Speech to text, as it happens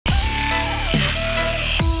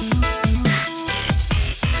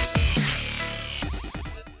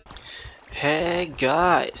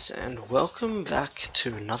guys, and welcome back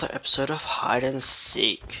to another episode of Hide and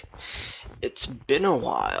Seek. It's been a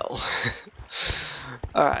while.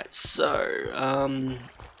 Alright, so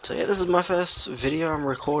yeah, this is my first video I'm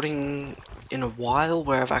recording in a while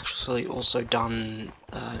where I've actually also done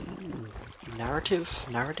narrative,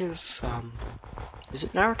 is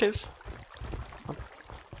it narrative?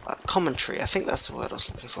 Commentary, I think that's the word I was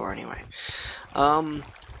looking for anyway.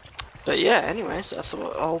 But yeah, anyways, I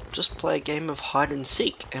thought I'll just play a game of hide and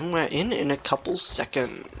seek, and we're in a couple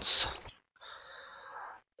seconds.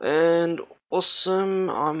 And awesome,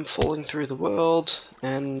 I'm falling through the world,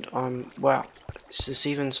 and wow, is this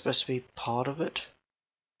even supposed to be part of it?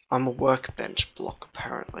 I'm a workbench block,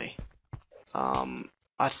 apparently.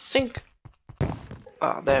 I think,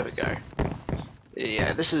 there we go.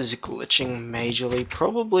 Yeah, this is glitching majorly,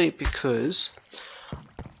 probably because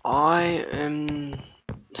I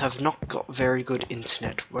have not got very good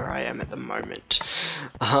internet where I am at the moment.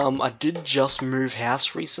 I did just move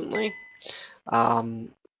house recently,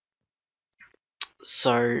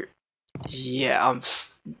 so yeah, I'm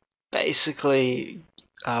basically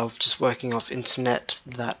just working off internet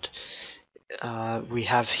that we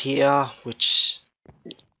have here, which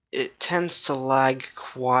it tends to lag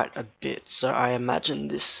quite a bit, so I imagine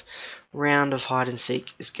this round of hide and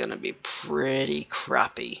seek is gonna be pretty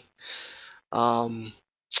crappy.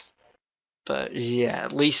 But yeah,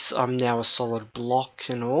 at least I'm now a solid block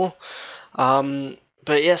and all.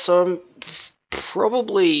 But yeah, so I'm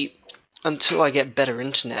probably, until I get better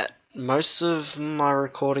internet, most of my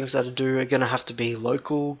recordings that I do are going to have to be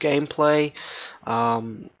local gameplay,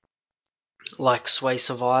 like Sway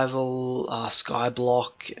Survival,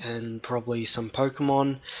 Skyblock, and probably some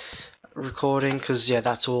Pokemon recording, because yeah,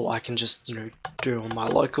 that's all I can just, do on my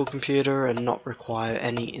local computer and not require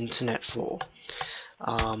any internet for.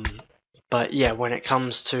 But yeah, when it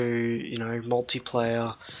comes to,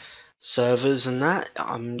 multiplayer servers and that,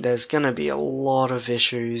 there's going to be a lot of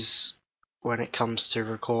issues when it comes to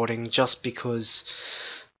recording, just because,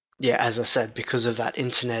 yeah, as I said, because of that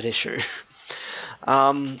internet issue.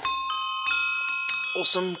 Awesome,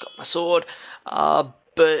 got my sword.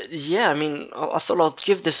 But yeah, I mean, I thought I'd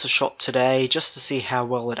give this a shot today just to see how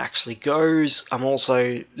well it actually goes.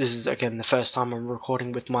 This is again the first time I'm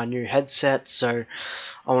recording with my new headset, so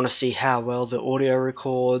I want to see how well the audio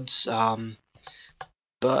records.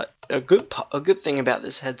 But a good thing about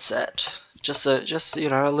this headset, just a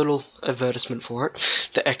little advertisement for it,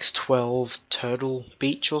 the X12 Turtle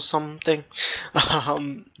Beach or something.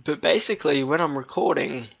 But basically, when I'm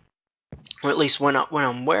recording, or at least when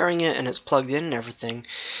I'm wearing it and it's plugged in and everything,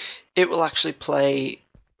 it will actually play,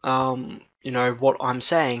 what I'm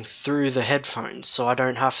saying through the headphones, so I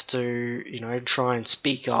don't have to, try and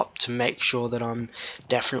speak up to make sure that I'm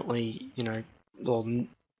definitely, know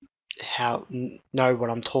what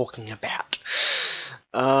I'm talking about,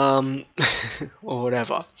 or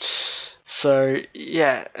whatever. So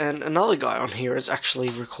yeah, and another guy on here is actually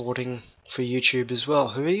recording for YouTube as well.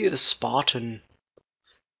 Who are you? The Spartan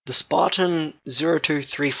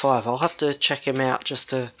 0235. I'll have to check him out just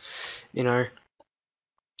to,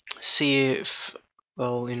 see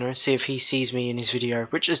if he sees me in his video,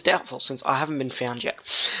 which is doubtful since I haven't been found yet.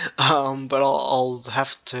 But I'll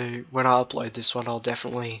have to, when I upload this one, I'll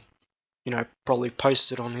definitely, probably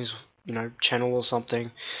post it on his, channel or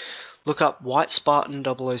something. Look up White Spartan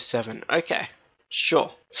 007. Okay,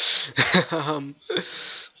 sure.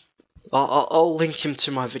 I'll link him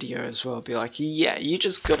to my video as well. Be like, yeah, you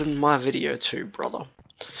just got in my video too, brother.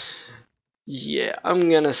 Yeah, I'm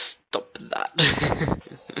gonna stop that.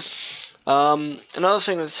 Another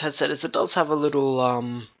thing with this headset is it does have a little, I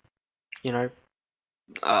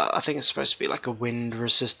think it's supposed to be like a wind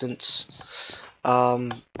resistance,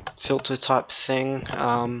 filter type thing.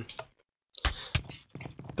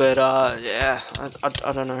 But yeah, I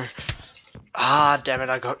don't know. Damn it,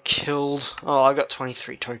 I got killed. Oh, I got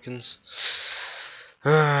 23 tokens.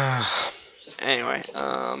 Anyway,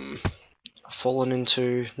 I've fallen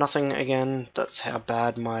into nothing again. That's how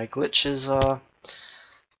bad my glitches are.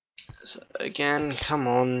 So again, come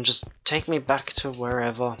on, just take me back to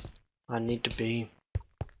wherever I need to be.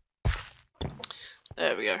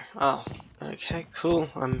 There we go. Oh, okay, cool.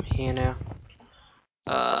 I'm here now.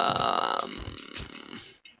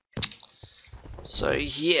 So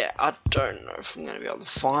yeah, I don't know if I'm going to be able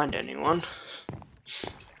to find anyone.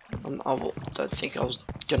 I don't think I was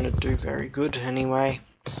going to do very good anyway.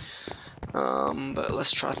 But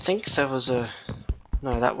let's try. I think there was no,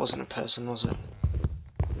 that wasn't a person, was it?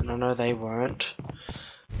 And I know they weren't.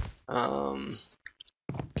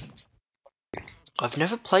 I've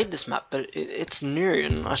never played this map, but it's new,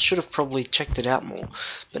 and I should have probably checked it out more.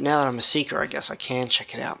 But now that I'm a seeker, I guess I can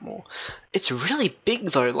check it out more. It's really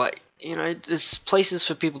big though, like, you know, there's places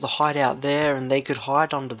for people to hide out there, and they could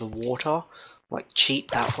hide under the water, like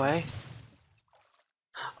cheat that way.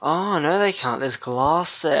 Oh, no they can't, there's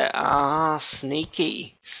glass there. Ah,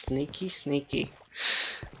 sneaky. Sneaky, sneaky.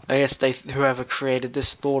 I guess whoever created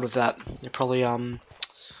this thought of that. They probably,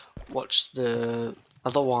 watched the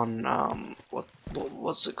other one,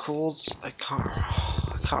 what's it called? I can't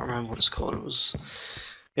remember what it's called.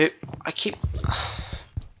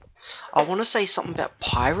 I want to say something about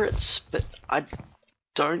pirates, but I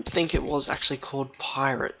don't think it was actually called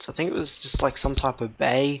pirates. I think it was just like some type of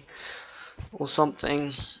bay or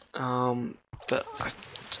something, but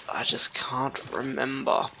I just can't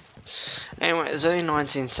remember. Anyway, there's only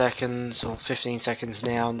 19 seconds or 15 seconds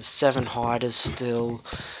now, and there's 7 hiders still,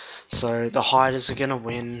 so the hiders are gonna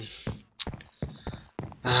win.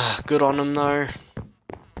 Good on them though.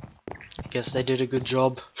 I guess they did a good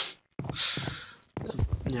job.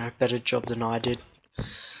 You know, better job than I did.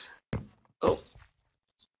 Oh.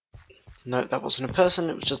 No, that wasn't a person,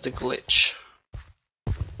 it was just a glitch.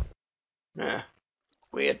 Yeah,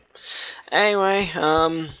 weird. Anyway,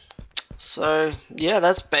 so yeah,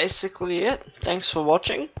 that's basically it. Thanks for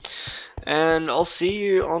watching, and I'll see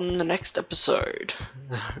you on the next episode.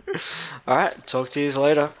 Alright, talk to you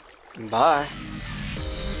later. Bye.